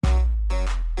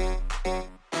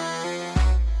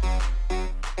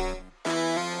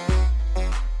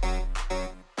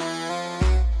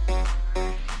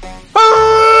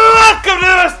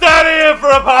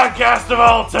podcast of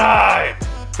all time.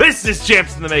 This is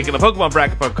Champs in the Making, a Pokemon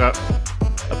bracket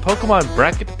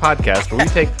podcast where we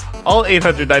take all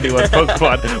 891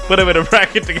 Pokemon, put them in a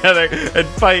bracket together, and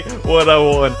fight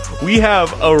one-on-one. We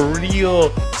have a real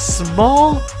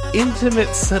small,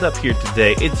 intimate setup here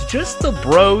today. It's just the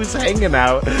bros hanging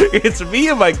out. It's me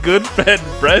and my good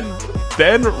friend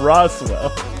Ben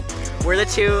Roswell. We're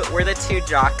the two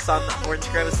jocks on the Orange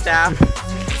Grove staff.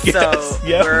 Yes, so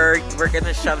yep. we're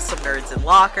gonna shove some nerds in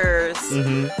lockers.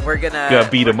 Mm-hmm. We're gonna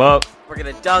beat them up. We're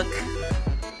gonna dunk.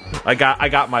 I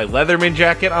got my Leatherman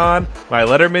jacket on. My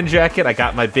Letterman jacket. I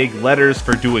got my big letters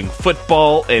for doing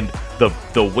football and the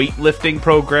weightlifting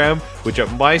program, which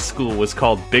at my school was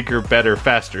called Bigger, Better,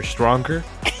 Faster, Stronger.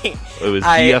 It was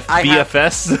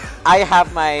BFS. I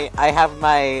have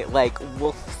my like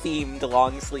wolf themed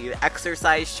long sleeve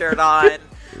exercise shirt on.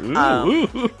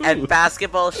 And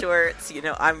basketball shorts. You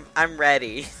know, I'm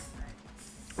ready.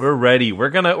 We're ready. We're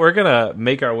gonna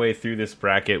make our way through this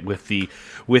bracket with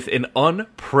an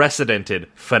unprecedented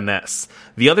finesse.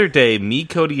 The other day, me,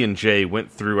 Cody, and Jay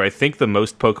went through, I think, the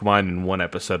most Pokemon in one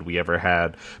episode we ever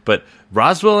had. But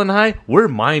Roswell and I, we're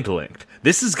mind linked.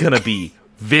 This is gonna be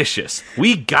vicious.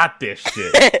 We got this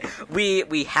shit.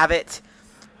 we have it,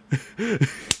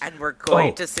 and we're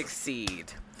going to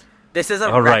succeed. This is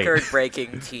a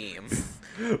record-breaking team.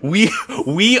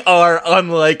 We are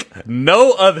unlike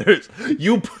no others.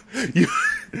 You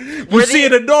see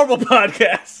it in a normal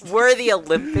podcast. We're the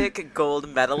Olympic gold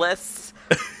medalists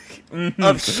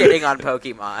of shitting on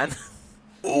Pokemon.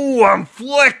 Ooh, I'm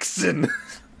flexing.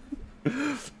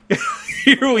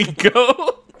 Here we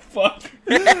go. Fuck.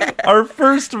 Our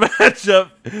first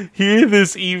matchup here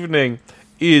this evening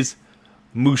is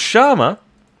Mushama,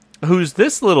 who's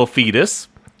this little fetus,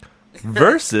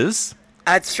 versus...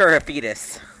 That's sure a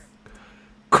fetus.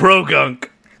 Krogunk.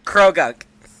 Krogunk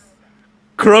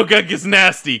is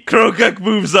nasty. Krogunk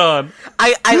moves on.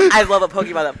 I love a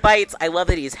Pokemon that bites. I love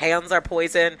that his hands are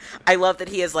poison. I love that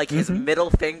he has like his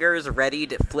middle fingers ready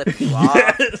to flip you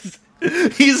off. Yes.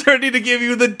 He's ready to give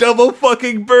you the double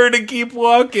fucking burn and keep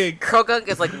walking. Krogunk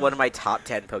is like one of my top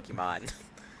 10 Pokemon.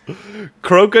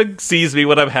 Krogunk sees me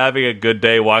when I'm having a good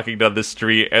day walking down the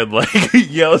street and like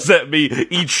yells at me,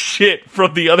 eat shit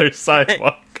from the other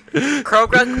sidewalk.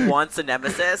 Krogunk wants a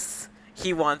nemesis.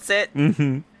 He wants it.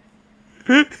 Mm-hmm.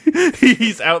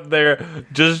 He's out there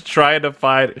just trying to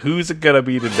find who's it gonna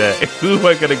be today. Who am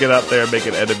I gonna get out there and make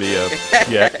an enemy of?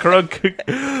 Yeah,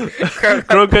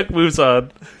 Krogunk moves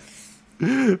on.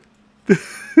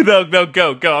 No,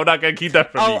 go. I'm not gonna keep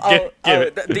that from you. Give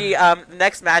it. The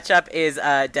next matchup is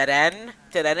Dedenne,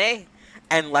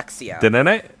 and Luxio.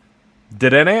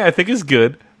 Dedenne, I think is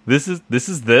good. This is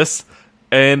this,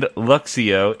 and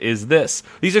Luxio is this.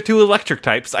 These are two electric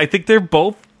types. I think they're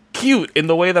both cute in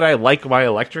the way that I like my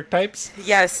electric types.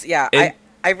 Yes, yeah.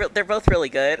 They're both really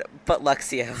good, but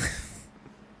Luxio.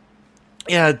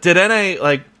 Yeah, Dedenne,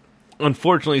 like,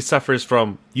 unfortunately suffers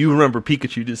from, you remember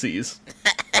Pikachu disease.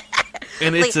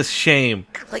 And it's a shame.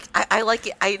 Like, I like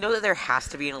it. I know that there has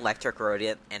to be an electric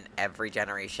rodent in every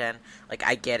generation. Like,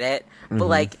 I get it. But,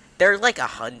 like, there's, like,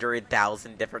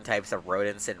 100,000 different types of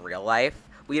rodents in real life.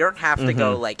 We don't have to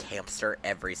go, like, hamster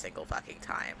every single fucking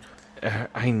time.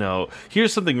 I know.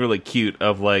 Here's something really cute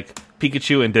of, like,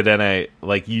 Pikachu and Dedenne,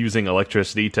 like, using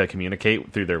electricity to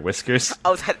communicate through their whiskers.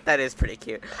 Oh, that is pretty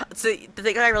cute. So, the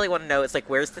thing I really want to know is, like,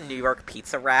 where's the New York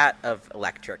pizza rat of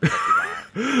electric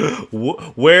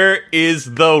Pokemon? Where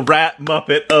is the rat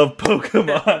Muppet of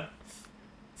Pokemon?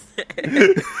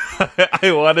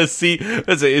 I want to see...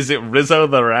 Is it Rizzo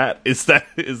the rat? Is that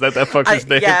fucker's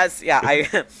name? Yes, yeah,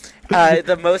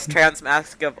 the most trans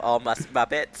mask of all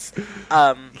Muppets.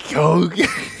 Yo,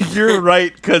 you're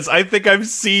right, because I think I've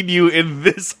seen you in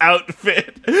this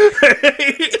outfit.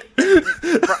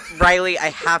 Riley, I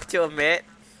have to admit,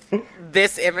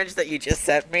 this image that you just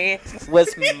sent me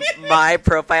was my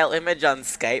profile image on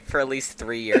Skype for at least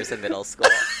 3 years in middle school.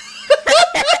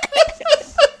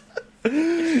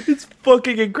 It's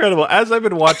fucking incredible. As I've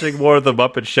been watching more of the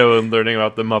Muppet Show and learning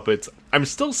about the Muppets, I'm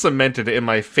still cemented in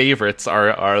my favorites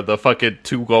are the fucking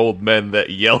two old men that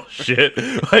yell shit.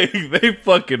 Like, they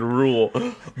fucking rule.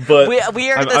 But we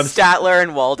are the Statler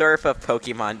and Waldorf of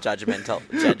Pokemon judging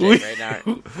right now.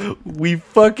 We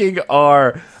fucking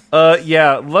are.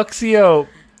 Yeah, Luxio,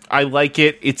 I like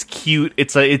it. It's cute.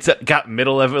 It's got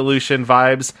middle evolution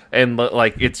vibes, and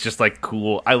like it's just like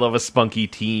cool. I love a spunky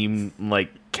team like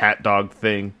cat dog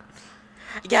thing.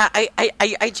 Yeah,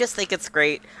 I just think it's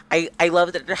great. I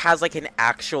love that it has like an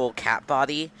actual cat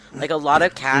body. Like a lot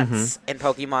of cats in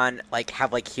Pokemon like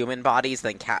have like human bodies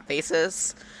than cat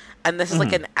faces. And this is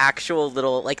like an actual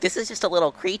little, like this is just a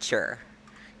little creature.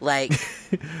 Like,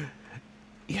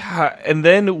 Yeah, and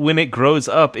then when it grows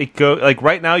up, it go like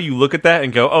right now you look at that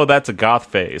and go, "Oh, that's a goth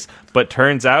phase." But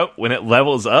turns out when it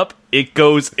levels up, it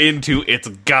goes into its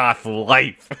goth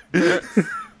life.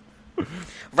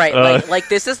 right, like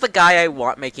this is the guy I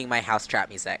want making my house trap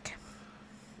music.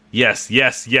 Yes.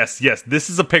 This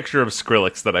is a picture of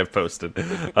Skrillex that I've posted.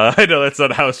 I know that's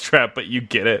not House Trap, but you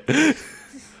get it.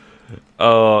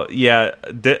 Oh, yeah.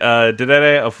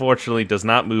 Dedede, unfortunately, does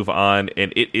not move on,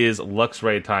 and it is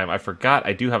Luxray time. I forgot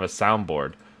I do have a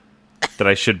soundboard that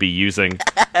I should be using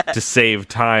to save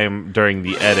time during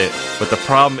the edit. But the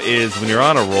problem is, when you're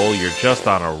on a roll, you're just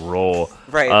on a roll.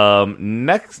 Right.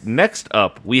 Next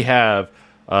up, we have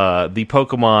the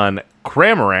Pokemon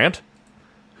Cramorant,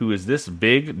 who is this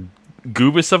big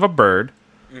goobus of a bird,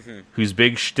 whose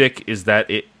big shtick is that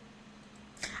it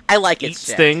I like eats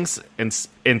it. things and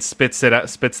spits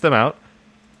them out.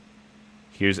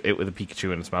 Here's it with a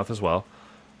Pikachu in its mouth as well.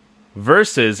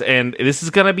 Versus, and this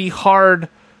is gonna be hard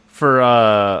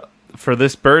for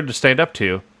this bird to stand up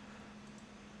to.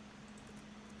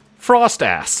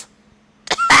 Frostass.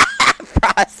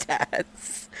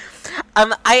 Process.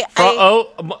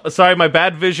 Sorry, my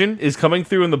bad vision is coming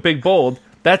through in the big bold.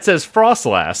 That says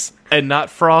Frostlass and not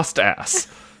Frostass.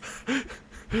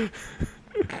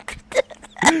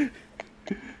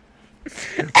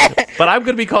 But I'm going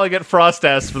to be calling it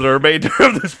Frostass for the remainder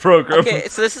of this program. Okay,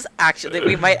 so this is actually,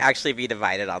 we might actually be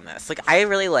divided on this. Like, I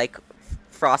really like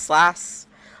Frostlass,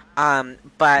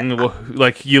 but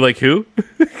like you like who?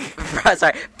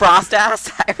 sorry,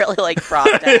 Frostass. I really like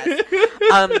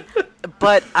Frostass.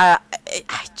 But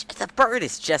the bird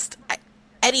is just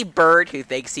any bird who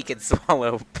thinks he can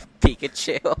swallow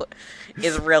Pikachu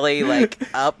is really like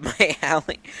up my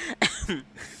alley.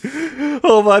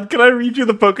 Hold on, can I read you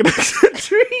the Pokedex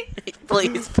entry?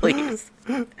 Please.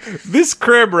 This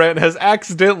Cramorant has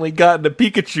accidentally gotten a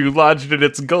Pikachu lodged in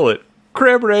its gullet.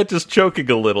 Cramorant is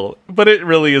choking a little, but it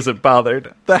really isn't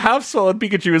bothered. The half-swallowed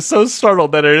Pikachu is so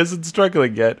startled that it isn't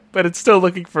struggling yet, but it's still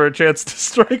looking for a chance to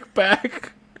strike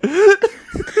back.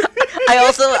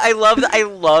 I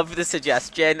love the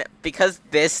suggestion because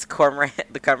the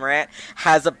Cormorant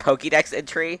has a Pokédex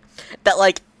entry that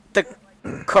like the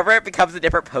Cormorant becomes a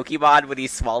different Pokemon when he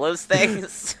swallows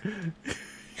things.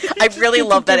 I really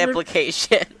love that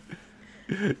implication.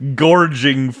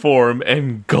 Gorging form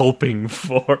and gulping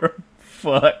form.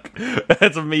 Fuck.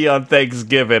 That's me on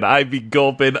Thanksgiving. I be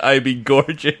gulping, I be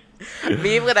gorging.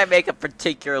 Me when I make a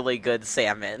particularly good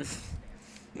salmon.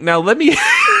 Now let me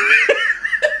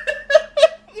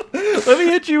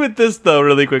hit you with this though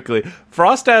really quickly.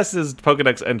 Frostass's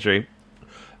Pokedex entry.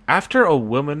 After a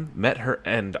woman met her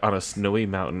end on a snowy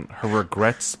mountain, her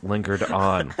regrets lingered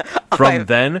on. From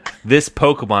then, this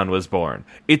Pokemon was born.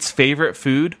 Its favorite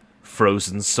food?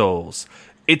 Frozen souls.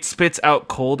 It spits out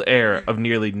cold air of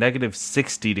nearly negative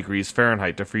 60 degrees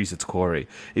Fahrenheit to freeze its quarry.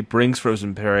 It brings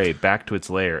frozen prey back to its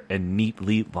lair and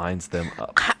neatly lines them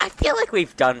up. I feel like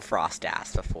we've done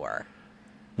Frostass before.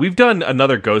 We've done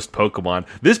another ghost Pokemon.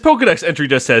 This Pokedex entry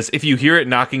just says, if you hear it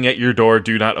knocking at your door,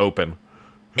 do not open.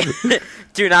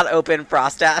 Do not open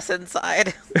Frostass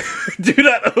inside. Do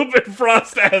not open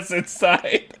Frostass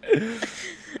inside.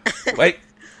 Like,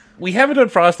 we haven't done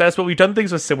Frostass, but we've done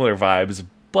things with similar vibes.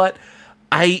 But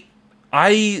that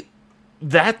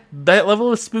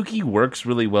level of spooky works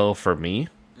really well for me.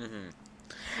 Mm-hmm.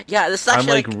 Yeah, this is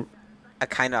actually like a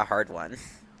kind of hard one.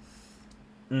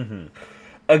 Mm-hmm.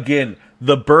 Again,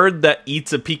 the bird that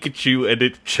eats a Pikachu and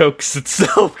it chokes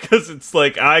itself because it's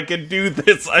like, I can do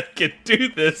this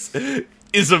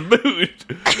is a mood.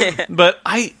 But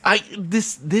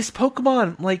this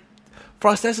Pokemon, like,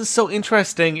 Frostass is so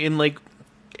interesting in, like,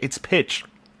 its pitch.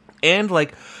 And,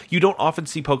 like, you don't often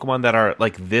see Pokemon that are,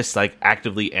 like, this, like,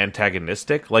 actively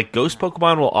antagonistic. Like, ghost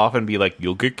Pokemon will often be like,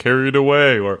 you'll get carried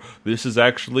away, or this is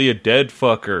actually a dead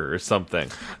fucker, or something.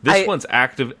 This one's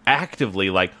actively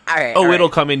like, it'll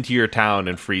come into your town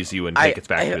and freeze you and take it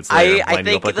back to its lair. I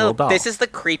think this is the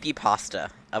creepypasta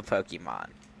of Pokemon.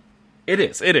 It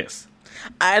is.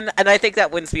 And I think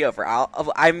that wins me over.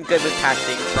 I'm good with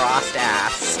casting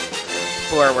Frostass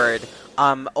forward.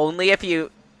 Only if you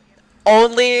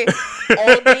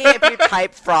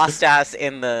type Frostass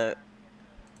in the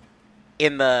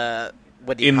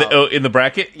what do you call it? In the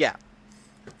bracket? Yeah.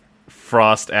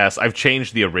 Frostass. I've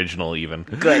changed the original even.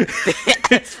 Good.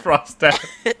 It's Frostass.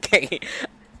 Okay.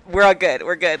 We're all good.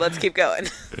 We're good. Let's keep going.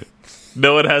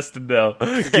 No one has to know.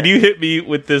 Can you hit me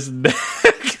with this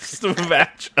next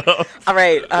matchup? All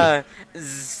right.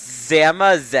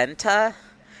 Zamazenta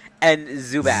and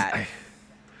Zubat.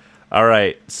 All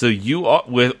right. So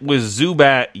with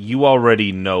Zubat, you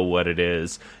already know what it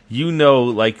is. you know,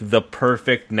 like, the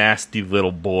perfect nasty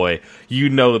little boy. You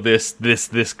know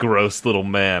this gross little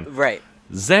man. Right.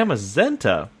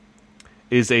 Zamazenta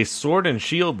is a sword and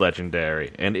shield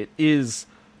legendary, and it is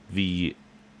the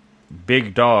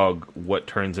big dog what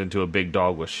turns into a big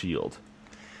dog with shield.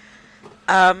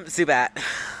 Zubat.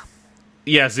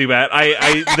 Yeah, Zubat.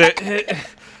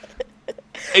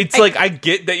 It's like, I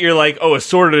get that you're like, oh, a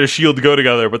sword and a shield go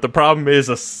together, but the problem is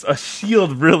a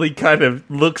shield really kind of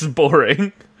looks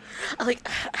boring. Like,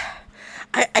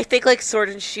 I think, like, Sword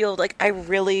and Shield, like, I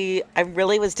really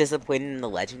was disappointed in the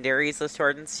legendaries of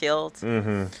Sword and Shield.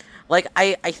 Mm-hmm. Like,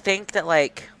 I think that,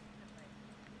 like,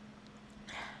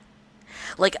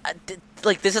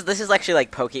 this is actually,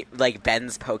 like,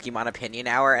 Ben's Pokemon opinion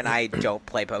hour, and I don't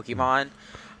play Pokemon.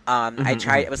 I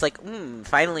tried. It was like,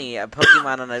 finally a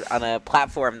Pokemon on a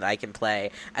platform that I can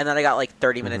play. And then I got like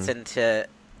 30 minutes into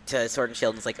Sword and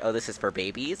Shield, and it's like, oh, this is for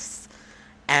babies.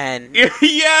 And yeah,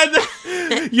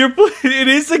 it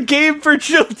is a game for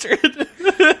children.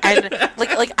 And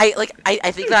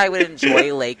I think that I would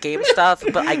enjoy late game stuff,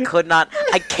 but I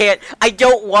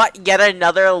don't want yet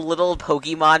another little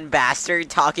Pokemon bastard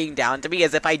talking down to me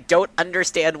as if I don't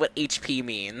understand what HP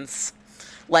means.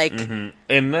 Like, and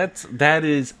that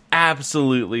is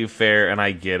absolutely fair, and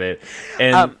I get it.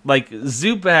 And like,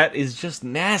 Zubat is just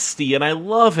nasty, and I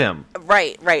love him.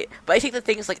 Right. But I think the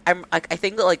thing is, like, I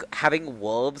think that, like, having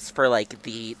wolves for like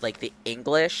the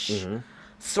English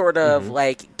sort of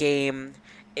like game,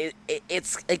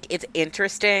 it's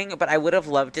interesting. But I would have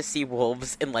loved to see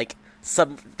wolves in like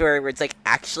some where it's like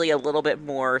actually a little bit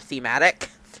more thematic.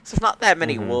 So there's not that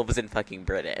many wolves in fucking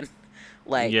Britain.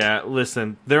 Like, yeah,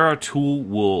 listen, there are 2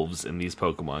 wolves in these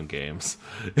Pokemon games.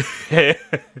 Neither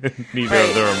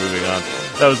of them are moving on.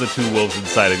 That was a 2 wolves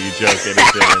inside of you joke, and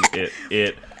it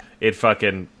didn't. It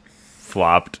fucking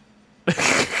flopped.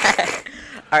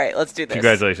 Alright, let's do this.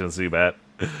 Congratulations, Zubat.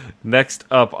 Next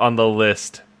up on the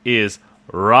list is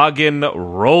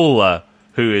Roggenrola,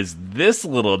 who is this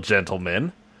little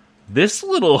gentleman, this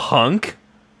little hunk,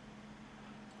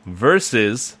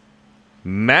 versus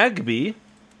Magby,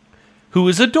 who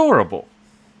is adorable.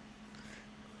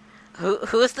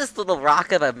 Who is this little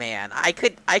rock of a man? I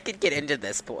could get into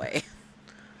this boy.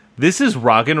 This is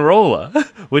Roggenrola,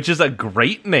 which is a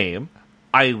great name.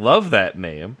 I love that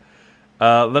name.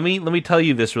 Let me tell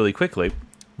you this really quickly.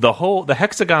 The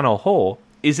hexagonal hole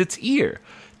is its ear.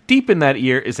 Deep in that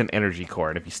ear is an energy core,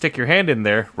 and if you stick your hand in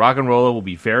there, Roggenrola will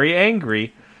be very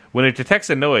angry. When it detects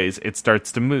a noise, it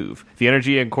starts to move. The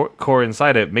energy and core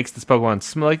inside it makes this Pokemon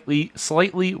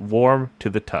slightly warm to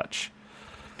the touch.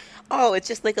 Oh, it's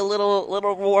just like a little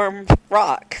warm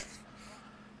rock.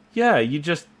 Yeah, you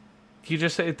just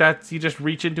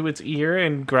reach into its ear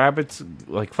and grab its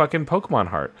like fucking Pokemon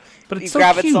heart. But it's so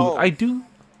cute. Its soul.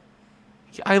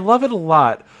 I love it a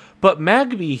lot. But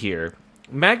Magby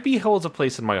holds a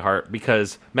place in my heart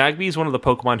because Magby is one of the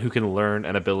Pokemon who can learn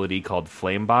an ability called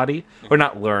Flame Body, or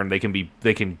not learn. They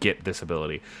can get this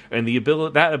ability, and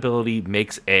that ability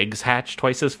makes eggs hatch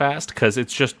twice as fast because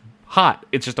it's just hot.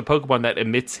 It's just a Pokemon that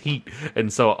emits heat,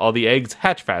 and so all the eggs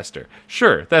hatch faster.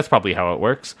 Sure, that's probably how it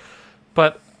works,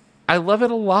 but I love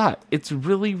it a lot. It's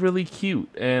really, really cute,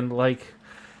 and like,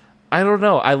 I don't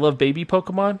know. I love baby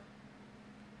Pokemon.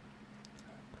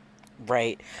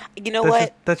 Right. You know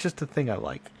what? That's just the thing I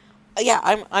like. Yeah,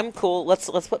 I'm cool. Let's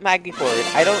put Magby forward.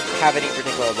 I don't have any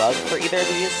particular love for either of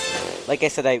these. Like I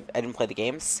said, I didn't play the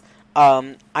games.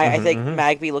 I think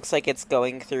Magby looks like it's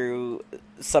going through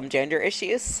some gender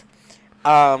issues.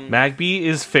 Magby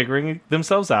is figuring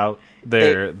themselves out.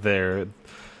 They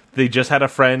just had a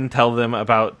friend tell them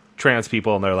about trans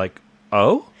people, and they're like,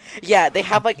 "Oh." Yeah, they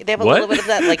have a little bit of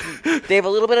that, like, they have a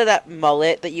little bit of that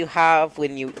mullet that you have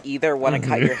when you either want to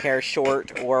cut your hair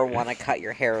short or want to cut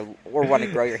your hair or want to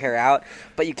grow your hair out,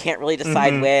 but you can't really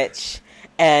decide which,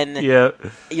 and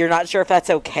you're not sure if that's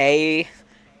okay,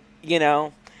 you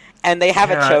know. And they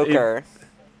have a choker.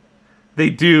 They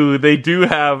do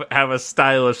have a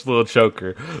stylish little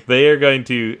choker. They are going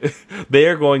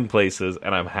places,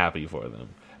 and I'm happy for them.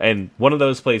 And one of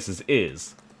those places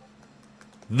is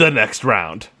the next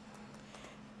round.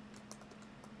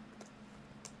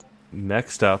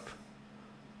 Next up.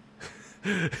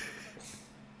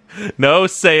 No,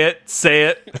 say it.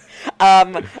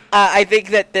 I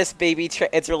think that this baby,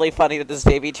 it's really funny that this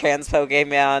baby trans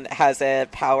Pokemon has a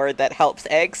power that helps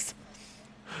eggs.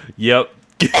 Yep.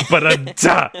 But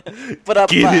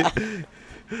get it.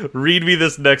 Read me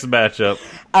this next matchup.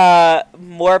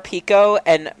 Morpeko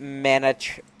and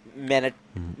Manectric.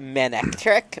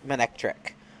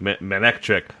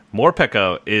 Manectric.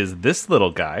 Morpeko is this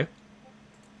little guy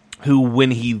who,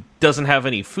 when he doesn't have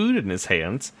any food in his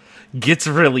hands, gets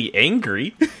really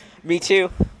angry. Me too.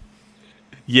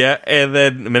 Yeah, and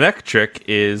then Manectric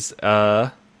is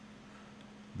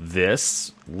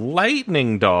this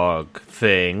lightning dog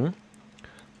thing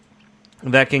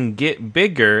that can get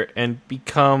bigger and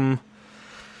become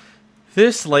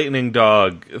this lightning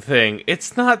dog thing.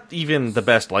 It's not even the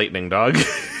best lightning dog.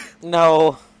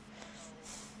 No.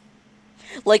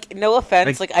 Like, no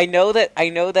offense. Like, I know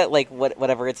that like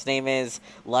whatever its name is,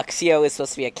 Luxio is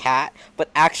supposed to be a cat, but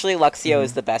actually Luxio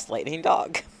is the best lightning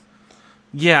dog.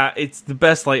 Yeah, it's the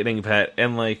best lightning pet,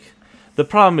 and like the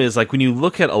problem is, like, when you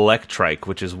look at Electrike,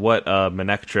 which is what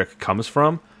Manectric comes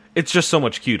from, it's just so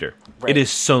much cuter. Right. It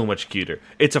is so much cuter.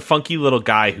 It's a funky little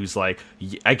guy who's like,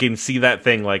 I can see that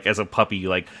thing like as a puppy,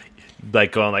 like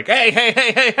going like, hey, hey,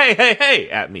 hey, hey, hey, hey, hey,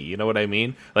 at me. You know what I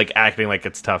mean? Like acting like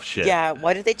it's tough shit. Yeah.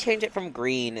 Why did they change it from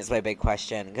green? Is my big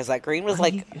question. Because that green was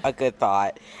like a good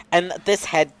thought, and this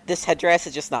headdress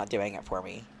is just not doing it for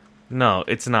me. No,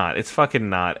 it's not. It's fucking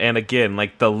not. And again,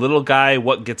 like the little guy,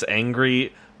 what gets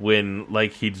angry when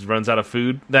like he runs out of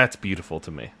food? That's beautiful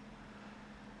to me.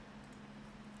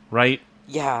 Right?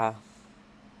 Yeah.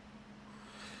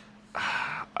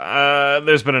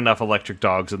 There's been enough electric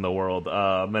dogs in the world.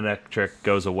 Manectric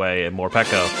goes away, and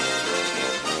Morpeko.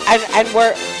 And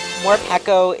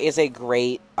Morpeko is a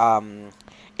great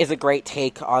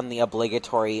take on the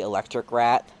obligatory electric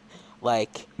rat.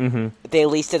 Like, they at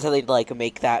least did something to like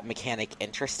make that mechanic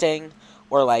interesting,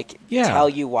 or like tell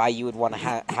you why you would want to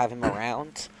have him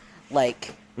around.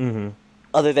 Like,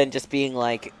 other than just being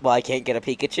like, well, I can't get a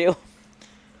Pikachu.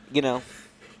 You know.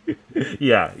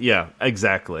 Yeah,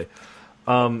 exactly.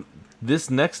 This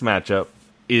next matchup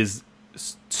is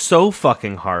so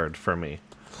fucking hard for me.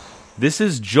 This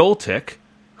is Joltik,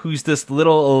 who's this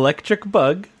little electric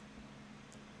bug,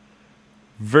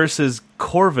 versus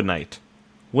Corviknight,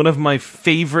 one of my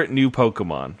favorite new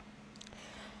Pokemon.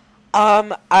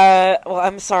 Well,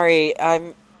 I'm sorry.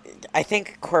 I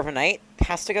think Corviknight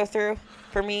has to go through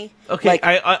for me. Okay, like,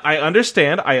 I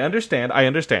understand.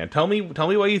 Tell me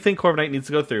why you think Corviknight needs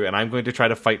to go through, and I'm going to try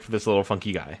to fight for this little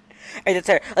funky guy. And it's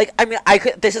fair. Like, I mean,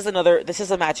 this is a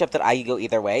matchup that I go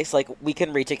either way. So like, we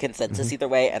can reach a consensus either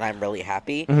way, and I'm really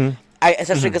happy.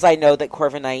 Especially because I know that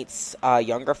Corviknight's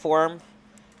younger form,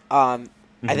 I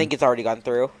think it's already gone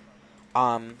through.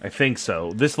 I think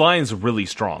so. This line's really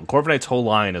strong. Corviknight's whole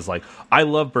line is like, I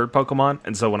love bird Pokemon,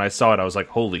 and so when I saw it, I was like,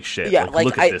 holy shit! Yeah,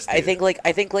 look at this dude. I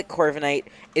think Corviknight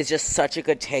is just such a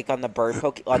good take on the bird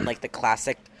on like the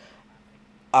classic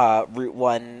Route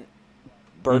 1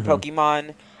 bird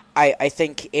Pokemon. I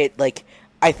think it's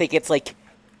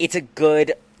a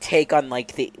good take on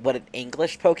like what an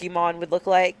English Pokemon would look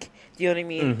like. Do you know what I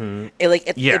mean?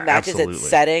 It matches absolutely. its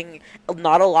setting.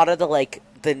 Not a lot of the like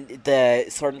the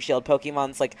Sword and Shield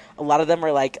Pokemons, like a lot of them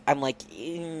are like, I'm like,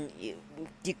 you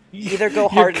either go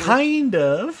hard, kind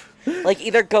of like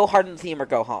either go hard in the theme or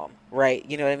go home, right?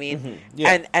 You know what I mean?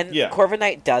 And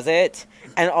Corviknight does it,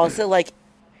 and also like,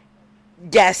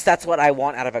 yes, that's what I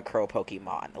want out of a Crow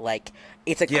Pokemon. Like,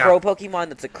 it's a Crow Pokemon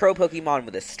that's a Crow Pokemon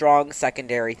with a strong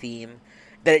secondary theme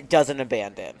that it doesn't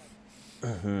abandon.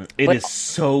 It is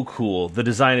so cool. The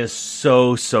design is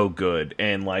so good,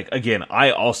 and like, again,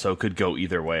 I also could go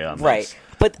either way on this. Right,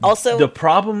 but also the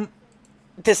problem,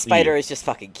 this spider is just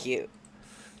fucking cute.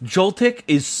 Joltik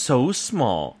is so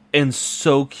small and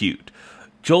so cute.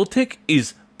 Joltik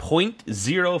is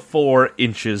 0.04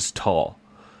 inches tall.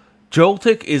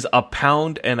 Joltik is 1.5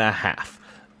 pounds.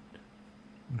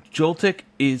 Joltik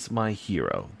is my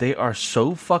hero. They are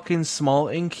so fucking small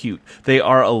and cute. They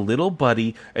are a little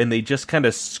buddy, and they just kind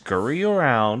of scurry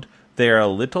around. They are a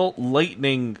little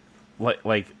lightning,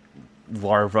 like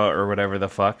larva or whatever the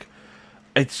fuck.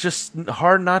 It's just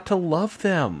hard not to love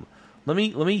them. Let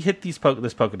me hit this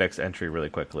Pokedex entry really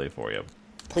quickly for you.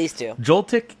 Please do.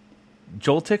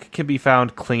 Joltik can be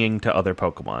found clinging to other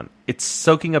Pokemon. It's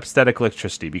soaking up static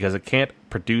electricity because it can't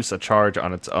produce a charge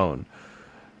on its own.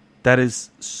 That is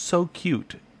so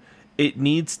cute. It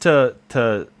needs to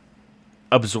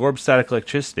absorb static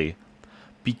electricity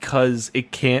because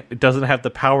it doesn't have the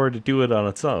power to do it on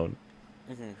its own.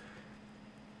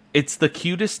 It's the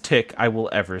cutest tick I will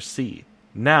ever see.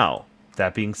 Now,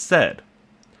 that being said,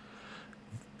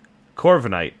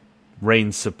 Corviknight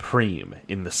reigns supreme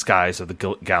in the skies of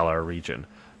the Galar region.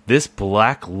 The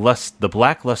black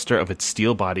luster of its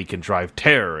steel body can drive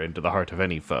terror into the heart of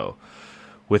any foe.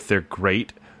 With their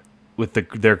great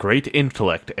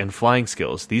intellect and flying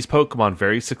skills, these Pokemon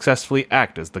very successfully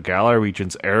act as the Galar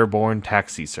region's airborne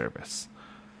taxi service.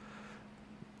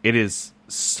 It is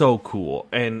so cool,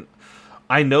 and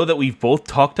I know that we've both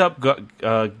talked up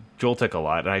Joltik a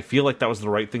lot, and I feel like that was the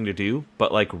right thing to do.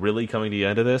 But like really coming to the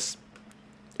end of this,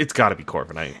 it's got to be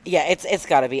Corviknight. Yeah, it's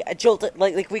got to be a Joltik.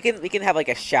 Like we can have like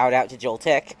a shout out to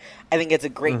Joltik. I think it's a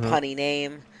great punny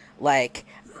name. Like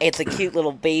it's a cute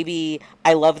little baby.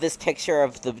 I love this picture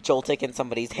of the Joltik in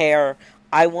somebody's hair.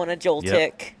 I want a Joltik.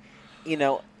 Yep. You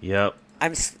know. Yep.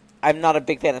 I'm not a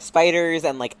big fan of spiders,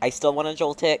 and like I still want a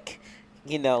Joltik.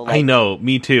 You know. Like, I know,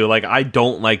 me too. Like I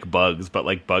don't like bugs, but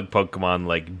like bug Pokemon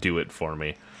like do it for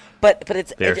me. But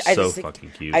they're I so just think,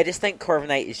 fucking cute. I just think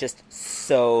Corviknight is just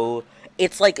so.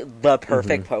 It's like the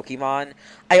perfect Pokemon.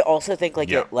 I also think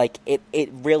like it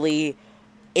really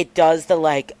it does the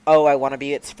like, oh, I want to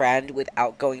be its friend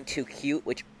without going too cute,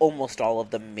 which almost all of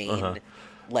the main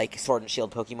like Sword and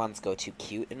Shield Pokemons go too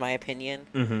cute in my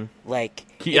opinion. Like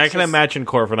I can imagine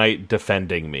Corviknight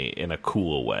defending me in a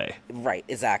cool way. Right,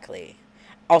 exactly.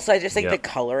 Also, I just think the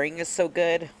coloring is so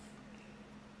good.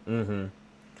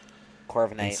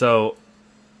 Corviknight. And so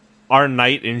our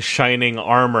knight in shining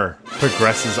armor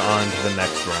progresses on to the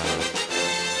next round.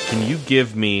 Can you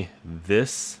give me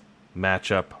this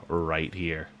matchup right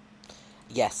here?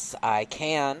 Yes, I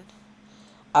can.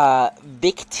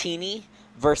 Victini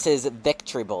versus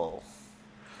Victreebel.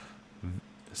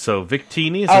 So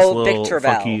Victini is this little Victreebel.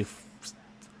 funky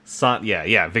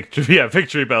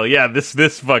Victreebel. Yeah,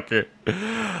 this fucker.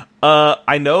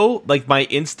 I know, like, my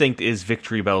instinct is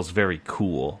Victreebel's very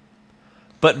cool.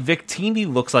 But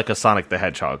Victini looks like a Sonic the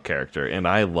Hedgehog character, and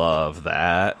I love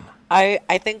that. I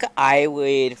think I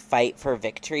would fight for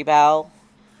Victreebel,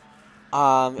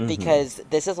 because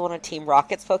this is one of Team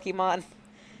Rocket's Pokemon.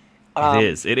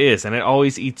 It is, and it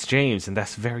always eats James, and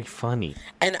that's very funny.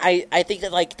 And I think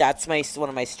that, like, that's one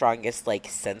of my strongest, like,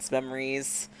 sense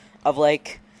memories of,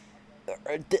 like,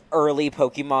 the early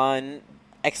Pokemon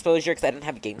exposure, because I didn't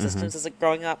have game systems as, like,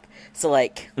 growing up. So,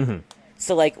 like...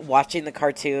 So, like, watching the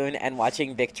cartoon and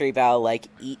watching Victreebel, like,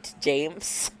 eat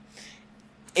James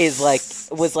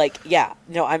was like, yeah,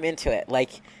 no, I'm into it. Like,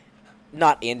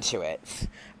 not into it,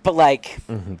 but, like...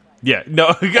 Yeah,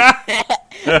 no. I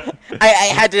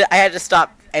had to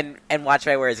stop and watch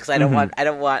my words, because I don't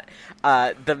want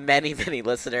the many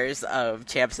listeners of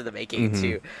Champs in the Making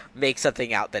to make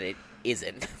something out that it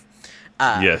isn't.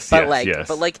 I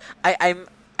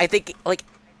think, like,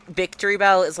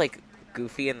 Victreebel is, like,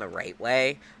 goofy in the right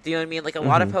way. Do you know what I mean? Like, a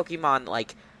lot of Pokemon,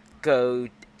 like, go...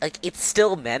 Like, it's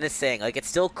still menacing. Like, it's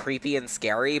still creepy and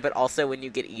scary, but also when you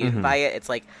get eaten by it, it's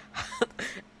like...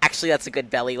 Actually, that's a good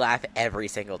belly laugh every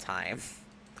single time.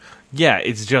 Yeah,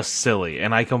 it's just silly,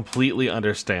 and I completely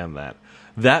understand that.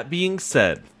 That being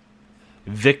said,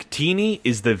 Victini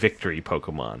is the victory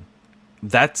Pokemon.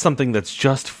 That's something that's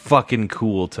just fucking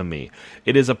cool to me.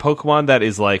 It is a Pokemon that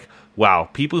is like, wow,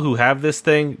 people who have this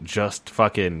thing just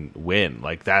fucking win.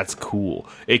 Like, that's cool.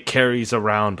 It carries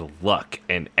around luck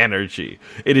and energy.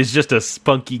 It is just a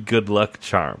spunky good luck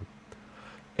charm.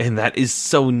 And that is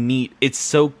so neat. It's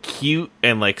so cute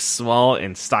and, like, small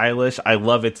and stylish. I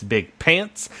love its big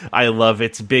pants. I love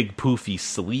its big poofy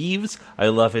sleeves. I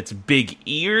love its big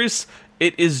ears.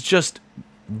 It is just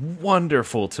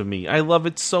wonderful to me. I love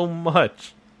it so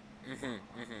much.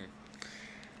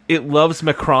 It loves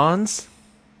macarons.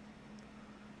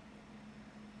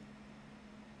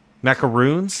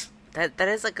 Macaroons. That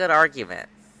is a good argument.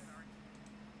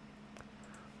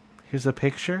 Here's a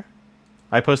picture.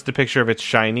 I posted a picture of its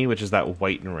shiny, which is that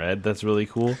white and red. That's really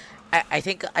cool. I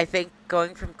think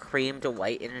going from cream to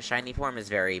white in a shiny form is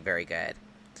very, very good.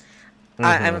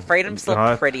 I'm afraid I'm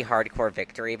still pretty hardcore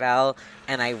Victreebel,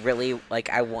 and I really, like,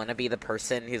 I want to be the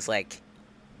person who's like,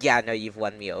 yeah, no, you've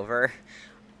won me over.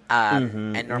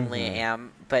 And normally I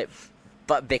am, but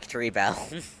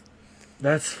Victreebel.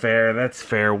 That's fair. That's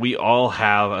fair. We all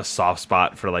have a soft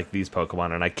spot for, like, these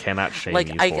Pokemon, and I cannot shame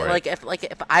you for it.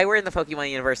 If I were in the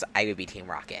Pokemon universe, I would be Team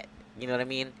Rocket. You know what I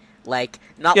mean? Like,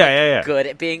 not good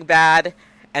at being bad,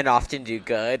 and often do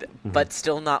good, but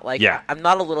still not like. Yeah. I'm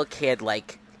not a little kid.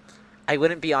 Like, I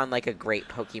wouldn't be on, like, a great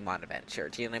Pokemon adventure.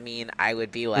 Do you know what I mean? I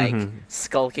would be, like,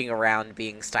 skulking around,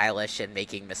 being stylish and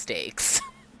making mistakes.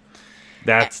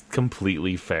 That's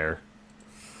completely fair.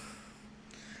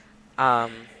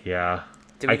 Yeah.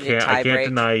 I can't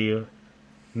deny you.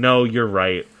 No, you're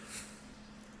right.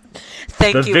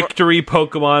 Thank you. The victory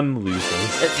Pokemon loses.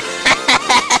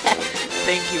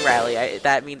 Thank you, Riley.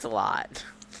 That means a lot.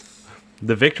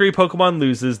 The victory Pokemon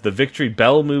loses, the victory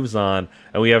bell moves on,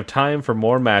 and we have time for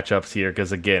more matchups here,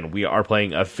 because, again, we are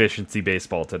playing efficiency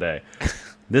baseball today.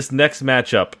 This next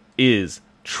matchup is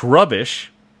Trubbish,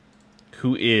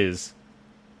 who is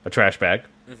a trash bag,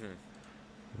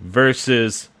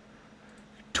 versus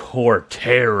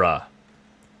Torterra,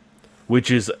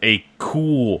 which is a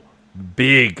cool,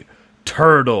 big,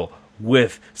 turtle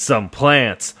with some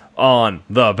plants on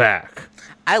the back.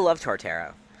 I love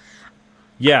Torterra.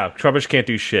 Yeah, Trubbish can't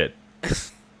do shit.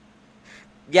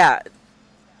 Yeah.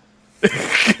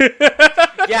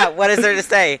 Yeah, what is there to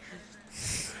say?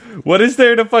 What is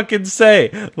there to fucking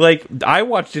say? Like, I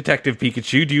watched Detective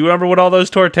Pikachu. Do you remember when all those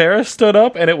Torterra stood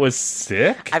up and it was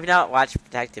sick? I've not watched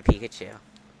Detective Pikachu.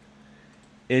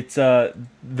 It's,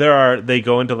 they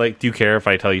go into, like, do you care if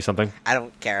I tell you something? I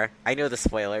don't care. I know the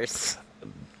spoilers.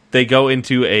 They go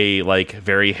into a, like,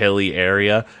 very hilly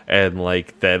area, and,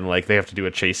 like, then, like, they have to do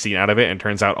a chase scene out of it, and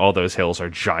turns out all those hills are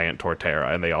giant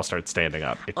Torterra, and they all start standing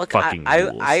up. It Look, fucking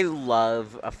rules. I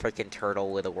love a freaking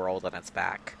turtle with a world on its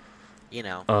back. You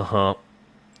know. Uh-huh.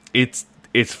 It's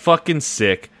fucking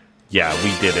sick. Yeah,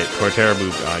 we did it. Torterra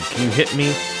moved on. Can you hit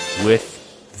me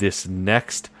with this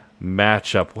next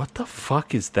matchup? What the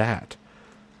fuck is that?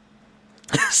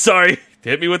 Sorry,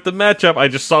 hit me with the matchup. I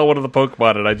just saw one of the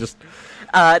Pokemon, and I just...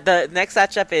 The next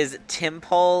matchup is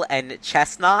Tympole and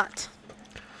Chestnut.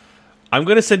 I'm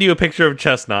going to send you a picture of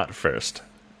Chestnut first.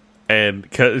 And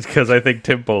because I think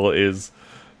Tympole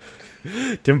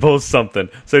Tymple's something.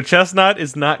 So Chestnut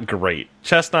is not great.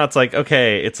 Chestnut's like,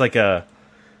 okay, it's like a...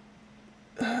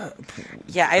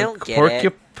 Yeah, I don't get it.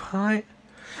 Porcupine?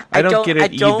 I don't get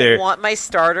it either. I don't want my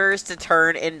starters to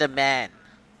turn into men.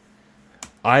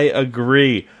 I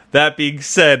agree. That being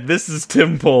said, this is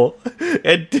Tympole.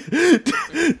 And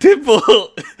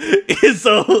Tympole is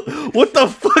a... What the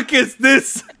fuck is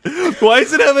this? Why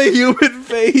does it have a human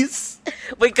face?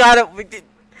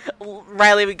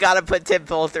 Riley, we gotta put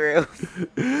Tympole through.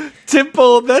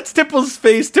 Tympole, that's Tymple's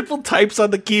face. Tympole types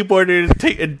on the keyboard and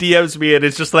DMs me, and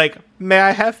it's just like, may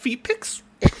I have feet pics?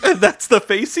 And that's the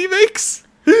face he makes?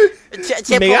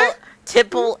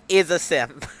 Tympole is a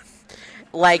simp.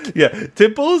 Like, yeah,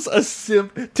 Tymple's a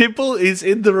simp. Tympole is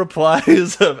in the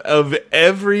replies of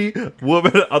every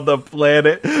woman on the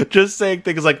planet, just saying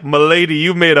things like, "Milady,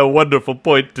 you made a wonderful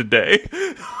point today."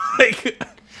 Like,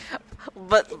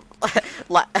 but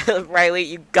Riley,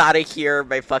 you gotta hear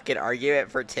my fucking argument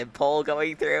for Tympole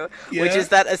going through, which is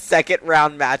that a second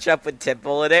round matchup with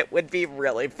Tympole in it would be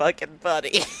really fucking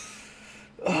funny.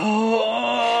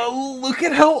 Oh, look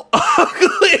at how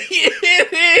ugly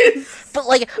it is!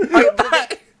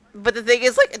 But the thing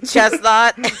is, like,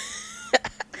 Chestnut...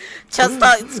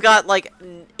 Chestnut's got, like...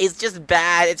 It's just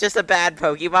bad. It's just a bad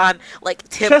Pokemon. Like,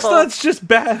 Tympole... Chestnut's just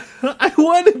bad. I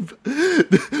want him...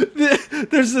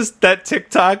 There's that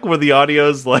TikTok where the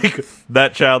audio's like,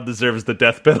 that child deserves the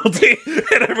death penalty.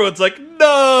 And everyone's like,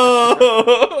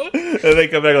 no! And they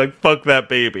come back like, fuck that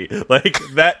baby. Like,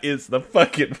 that is the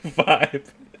fucking vibe.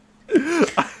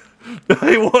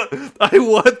 I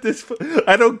want this.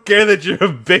 I don't care that you're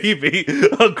a baby.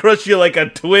 I'll crush you like a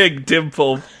twig,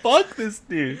 Tympole. Fuck this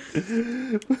dude.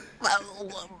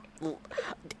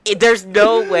 There's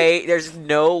no way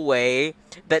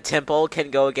that Tympole can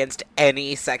go against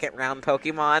any second round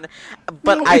Pokemon.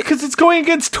 But because it's going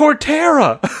against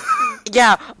Torterra.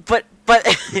 Yeah, but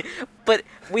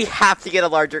we have to get a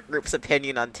larger group's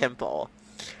opinion on Tympole.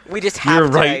 We just have to.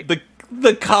 You're right.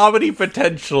 The comedy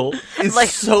potential is like,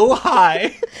 so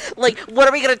high. Like, what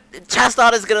are we gonna...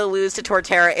 Chestnut is gonna lose to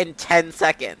Torterra in 10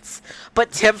 seconds.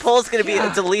 But Tympole is gonna be...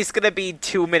 It's at least gonna be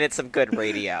 2 minutes of good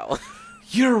radio.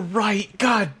 You're right.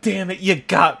 God damn it. You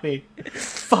got me.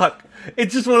 Fuck.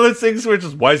 It's just one of those things where it's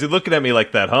just, why is he looking at me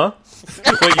like that, huh?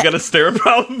 What, you got a stare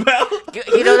problem now?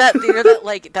 You know that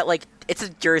it's a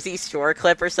Jersey Shore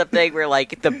clip or something where,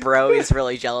 like, the bro is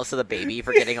really jealous of the baby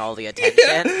for getting all the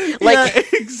attention. Yeah,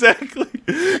 exactly.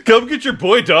 Come get your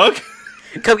boy, dog.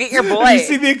 Come get your boy. Have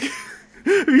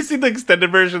you seen the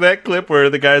extended version of that clip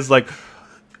where the guy's like,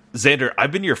 Xander,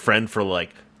 I've been your friend for,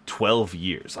 like, 12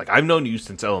 years. Like, I've known you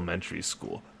since elementary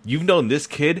school. You've known this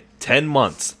kid 10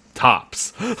 months.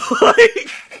 Tops.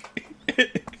 Like,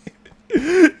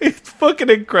 it's fucking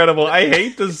incredible. I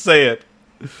hate to say it.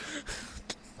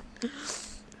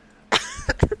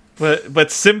 But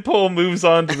Simple moves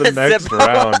on to the next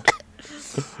round.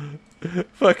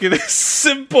 Fucking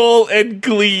simple and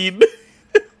clean.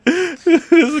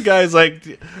 This guy's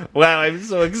like, wow, I'm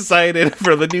so excited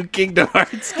for the new Kingdom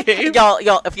Hearts game.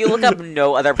 Y'all, if you look up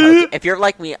no other Pokemon, if you're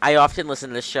like me, I often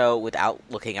listen to the show without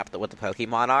looking up what the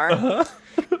Pokemon are. Uh-huh.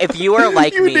 If you are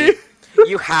like me,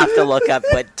 you have to look up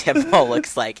what Tympole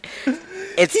looks like. He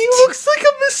looks like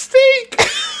a mistake.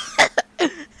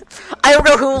 I don't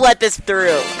know who let this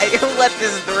through.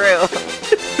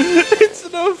 It's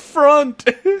an affront.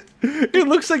 It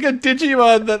looks like a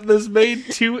Digimon that was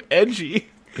made too edgy.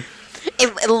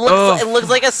 It looks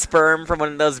like a sperm from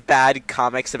one of those bad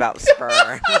comics about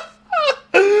sperm.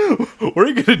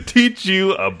 We're gonna teach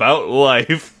you about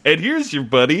life, and here's your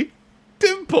buddy.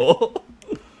 simple.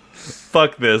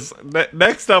 Fuck this.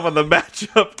 Next up on the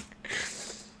matchup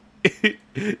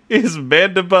is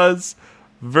Mandibuzz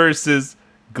versus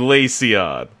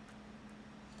Glaceon.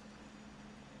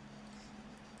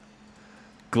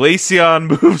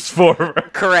 Glaceon moves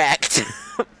forward. Correct.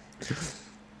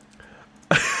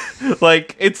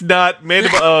 Like, it's not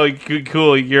Mandibuzz. Oh,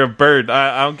 cool, you're a bird.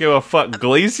 I don't give a fuck.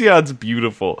 Glaceon's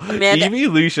beautiful.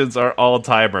 Evolutions are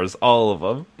all-timers, all of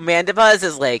them. Mandibuzz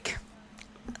is like...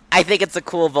 I think it's a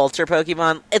cool vulture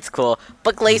Pokemon. It's cool.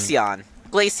 But Glaceon.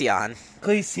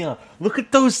 Glaceon. Look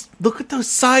at those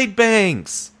side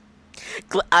bangs.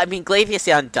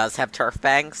 Glaceon does have turf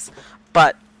bangs,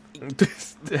 but...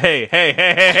 Hey.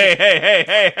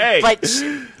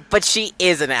 But she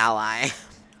is an ally.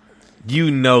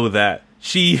 You know that.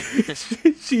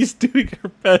 She's doing her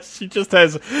best.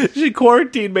 She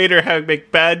quarantine made her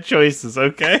make bad choices,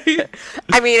 okay?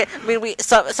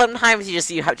 Sometimes you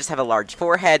just have a large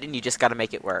forehead and you just gotta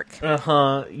make it work.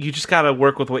 You just gotta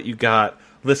work with what you got.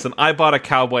 Listen, I bought a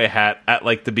cowboy hat at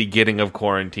like the beginning of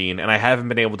quarantine and I haven't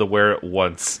been able to wear it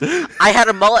once. I had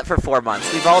a mullet for 4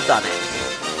 months. We've all done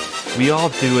it. We all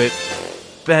do it.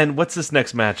 Ben, what's this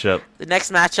next matchup? The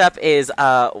next matchup is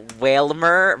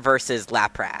Wailmer versus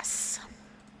Lapras.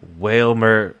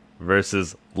 Wailmer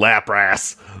versus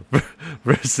Lapras.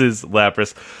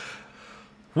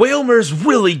 Wailmer's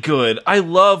really good. I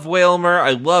love Wailmer.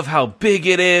 I love how big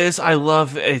it is. I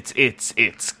love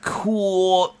it's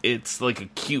cool. It's like a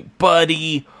cute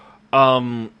buddy.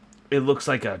 It looks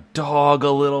like a dog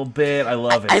a little bit. I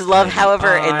love it. I love,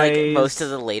 however, in like most of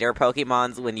the later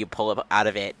Pokemons, when you pull it out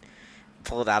of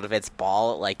its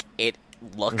ball, like it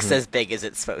looks as big as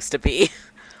it's supposed to be.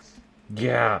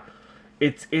 Yeah.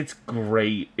 It's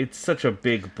great. It's such a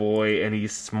big boy and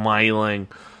he's smiling.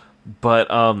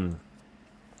 But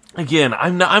again,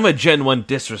 I'm a Gen 1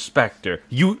 disrespecter.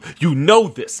 You know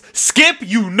this. Skip,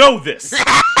 you know this.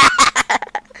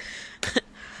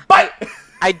 But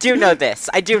I do know this.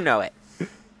 I do know it.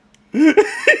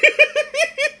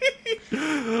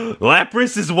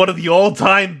 Lapras is one of the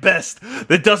all-time best.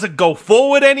 That doesn't go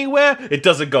forward anywhere. It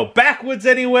doesn't go backwards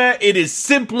anywhere. It is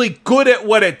simply good at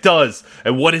what it does.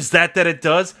 And what is that it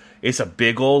does? It's a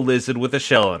big old lizard with a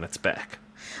shell on its back.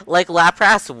 Like,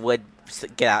 Lapras would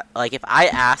get out... Like, if I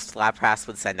asked, Lapras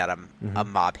would send out a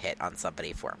mob hit on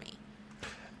somebody for me.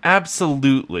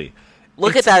 Absolutely.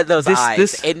 Look at those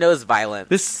eyes. It knows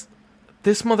violence.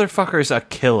 This motherfucker is a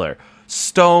killer.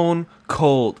 Stone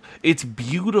cold. It's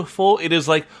beautiful. It is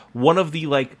like one of the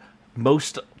like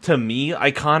most, to me,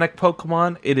 iconic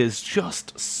Pokemon. It is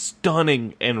just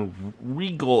stunning and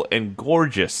regal and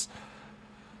gorgeous.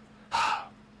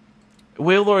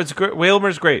 Wailmer's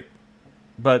great,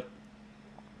 but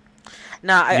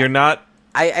you're not.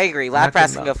 I agree.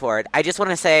 Lapras can go forward. I just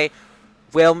want to say,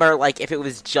 Wailmer. Like, if it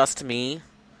was just me,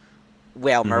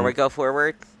 Wailmer would go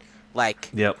forward. Like,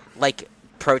 yep. Like,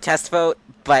 protest vote,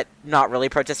 but not really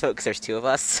protest vote because there's 2 of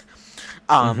us.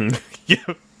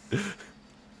 Yeah.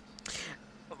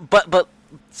 But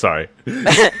sorry.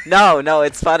 No,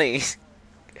 it's funny.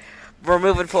 We're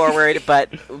moving forward, but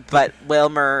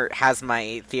Wailmer has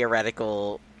my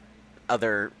theoretical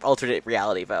other alternate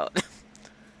reality vote.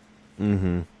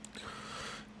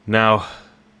 Now,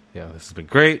 yeah, this has been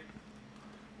great.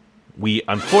 We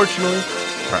unfortunately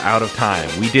are out of time.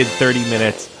 We did 30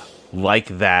 minutes like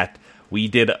that. We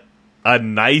did a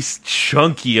nice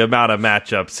chunky amount of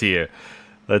matchups here.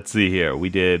 Let's see here. We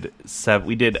did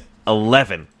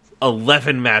 11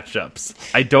 matchups.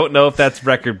 I don't know if that's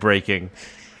record breaking,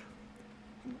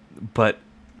 but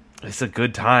it's a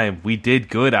good time. We did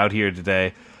good out here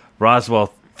today.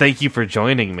 Roswell, thank you for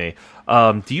joining me.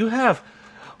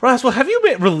 Roswell, have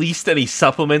you released any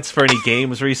supplements for any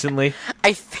games recently?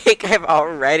 I think I've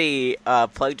already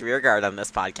plugged Rearguard on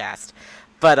this podcast.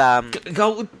 But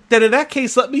then in that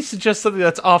case, let me suggest something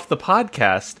that's off the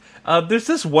podcast. There's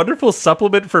this wonderful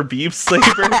supplement for Beam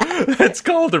Saber that's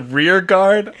called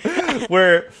Rearguard,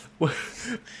 where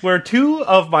 2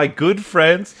 of my good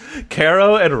friends,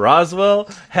 Caro and Roswell,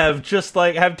 have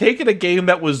taken a game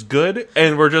that was good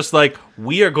and we're just like,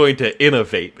 we are going to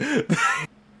innovate.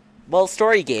 Well,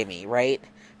 story gamey, right?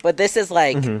 But this is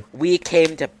like we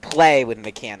came to play with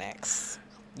mechanics.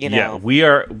 You know? Yeah, we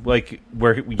are like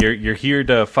you're here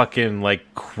to fucking like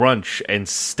crunch and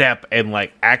step and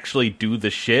like actually do the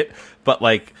shit, but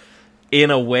like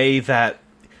in a way that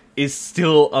is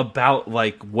still about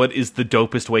like what is the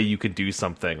dopest way you could do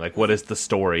something, like what is the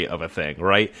story of a thing,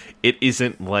 right? It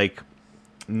isn't like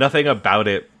nothing about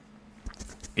it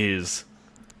is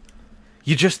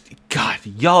God,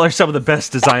 y'all are some of the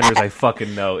best designers I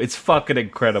fucking know. It's fucking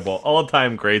incredible.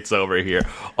 All-time greats over here.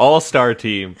 All-star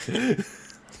team.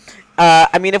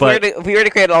 I mean, if we were to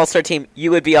create an all-star team,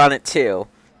 you would be on it too.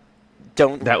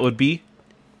 That would be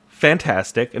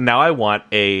fantastic. And now I want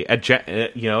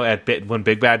when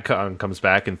Big Bad Kong comes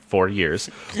back in 4 years,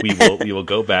 we will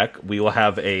go back. We will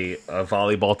have a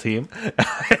volleyball team.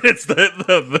 It's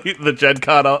the Gen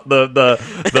Con,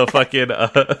 the fucking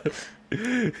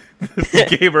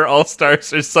the Gamer All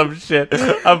Stars or some shit.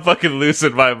 I'm fucking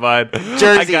losing my mind. Jerseys.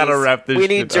 I gotta wrap this. We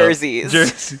need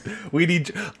jerseys.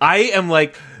 I am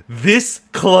like this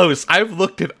close. I've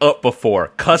looked it up before.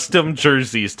 Custom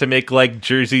jerseys to make like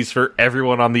jerseys for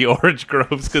everyone on the Orange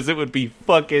Groves because it would be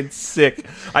fucking sick.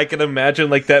 I can imagine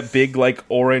like that big like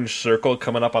orange circle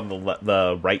coming up on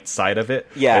the right side of it.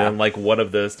 Yeah, and then like one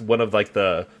of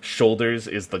the shoulders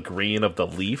is the green of the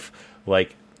leaf.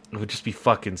 Like it would just be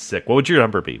fucking sick. What would your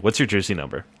number be? What's your jersey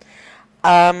number?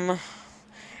 Either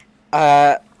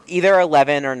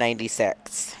 11 or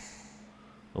 96.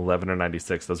 11 or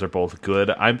 96. Those are both good.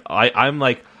 I'm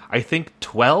like, I think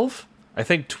 12. I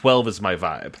think 12 is my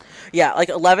vibe. Yeah, like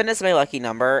 11 is my lucky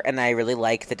number, and I really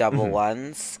like the double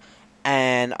ones.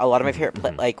 And a lot of my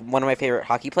favorite, like one of my favorite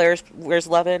hockey players wears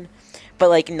 11. But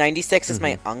like 96 is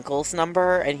my uncle's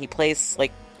number, and he plays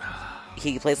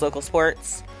local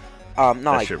sports. Not that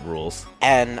like shit rules.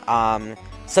 And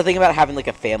something about having like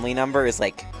a family number is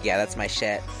like, yeah, that's my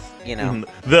shit. You know,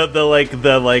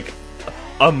 the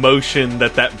emotion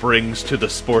that brings to the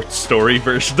sports story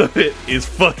version of it is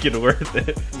fucking worth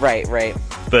it. Right.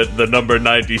 The number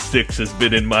 96 has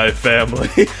been in my family.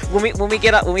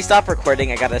 when we stop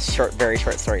recording, I got a very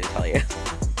short story to tell you.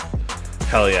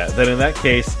 Hell yeah. Then in that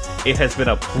case, it has been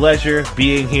a pleasure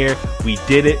being here. We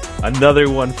did it. Another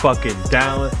one fucking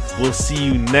down. We'll see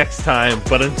you next time.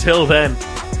 But until then,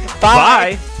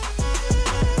 bye.